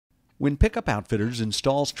When Pickup Outfitters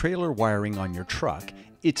installs trailer wiring on your truck,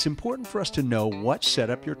 it's important for us to know what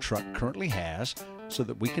setup your truck currently has so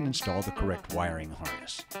that we can install the correct wiring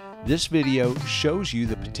harness. This video shows you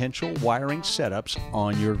the potential wiring setups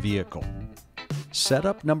on your vehicle.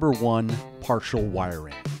 Setup number 1, partial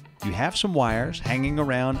wiring. You have some wires hanging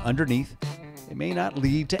around underneath. It may not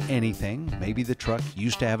lead to anything. Maybe the truck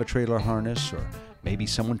used to have a trailer harness, or maybe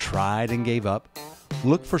someone tried and gave up.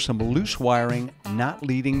 Look for some loose wiring not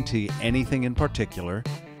leading to anything in particular.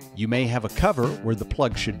 You may have a cover where the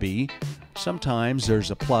plug should be. Sometimes there's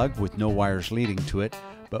a plug with no wires leading to it,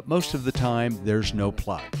 but most of the time there's no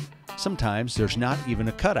plug. Sometimes there's not even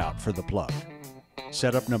a cutout for the plug.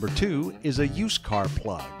 Setup number 2 is a used car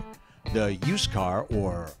plug. The used car,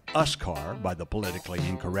 or us car by the politically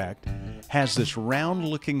incorrect, has this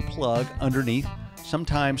round-looking plug underneath,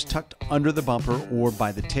 sometimes tucked under the bumper or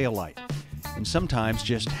by the taillight, and sometimes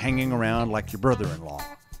just hanging around like your brother-in-law.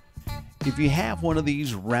 If you have one of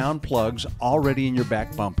these round plugs already in your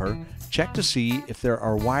back bumper, check to see if there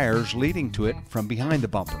are wires leading to it from behind the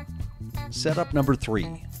bumper. Setup number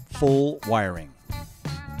 3, full wiring.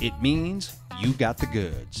 It means you got the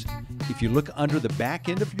goods. If you look under the back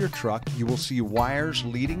end of your truck, you will see wires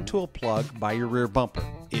leading to a plug by your rear bumper.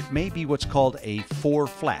 It may be what's called a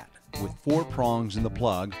 4-flat with 4 prongs in the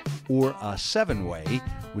plug, or a 7-way,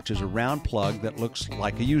 which is a round plug that looks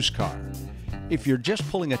like a used car. If you're just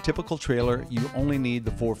pulling a typical trailer, you only need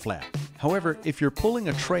the 4-flat. However, if you're pulling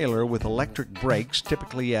a trailer with electric brakes,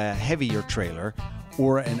 typically a heavier trailer,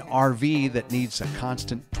 or an RV that needs a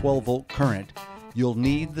constant 12-volt current, you'll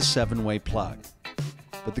need the 7-way plug.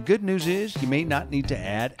 But the good news is you may not need to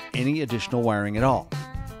add any additional wiring at all.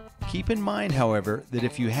 Keep in mind, however, that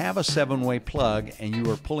if you have a 7-way plug and you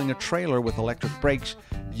are pulling a trailer with electric brakes,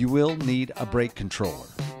 you will need a brake controller.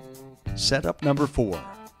 Setup number 4,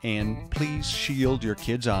 and please shield your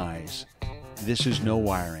kids' eyes. This is no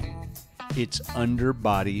wiring. It's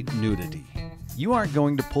underbody nudity. You aren't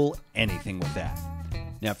going to pull anything with that.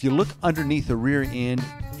 Now, if you look underneath the rear end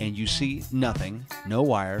and you see nothing, no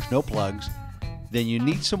wires, no plugs, then you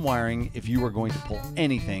need some wiring if you are going to pull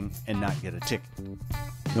anything and not get a ticket.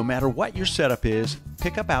 No matter what your setup is,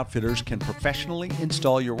 Pickup Outfitters can professionally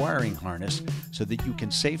install your wiring harness so that you can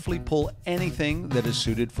safely pull anything that is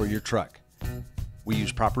suited for your truck. We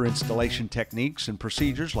use proper installation techniques and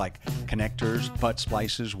procedures like connectors, butt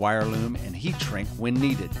splices, wire loom, and heat shrink when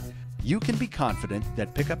needed. You can be confident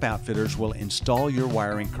that Pickup Outfitters will install your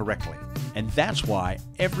wiring correctly. And that's why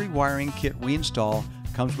every wiring kit we install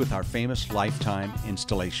comes with our famous lifetime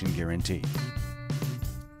installation guarantee.